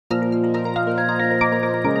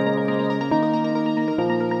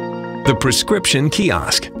The prescription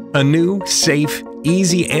kiosk, a new, safe,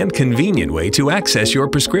 easy, and convenient way to access your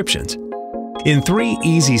prescriptions. In 3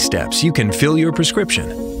 easy steps, you can fill your prescription.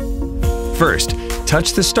 First,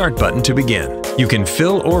 touch the Start button to begin. You can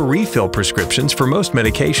fill or refill prescriptions for most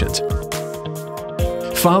medications.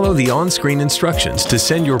 Follow the on-screen instructions to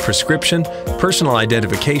send your prescription, personal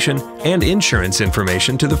identification, and insurance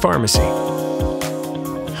information to the pharmacy.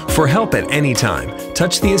 For help at any time,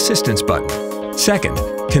 touch the Assistance button. Second,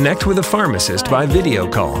 connect with a pharmacist by video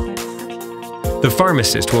call. The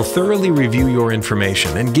pharmacist will thoroughly review your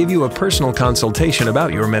information and give you a personal consultation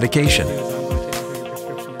about your medication.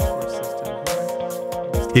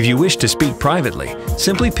 If you wish to speak privately,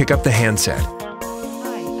 simply pick up the handset.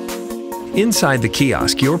 Inside the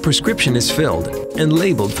kiosk, your prescription is filled and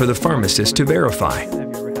labeled for the pharmacist to verify.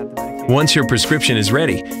 Once your prescription is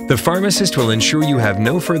ready, the pharmacist will ensure you have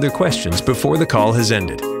no further questions before the call has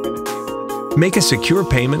ended. Make a secure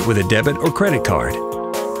payment with a debit or credit card.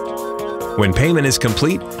 When payment is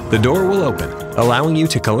complete, the door will open, allowing you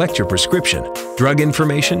to collect your prescription, drug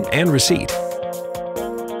information, and receipt.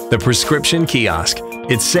 The prescription kiosk.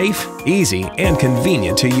 It's safe, easy, and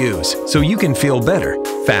convenient to use, so you can feel better,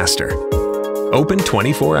 faster. Open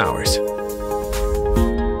 24 hours.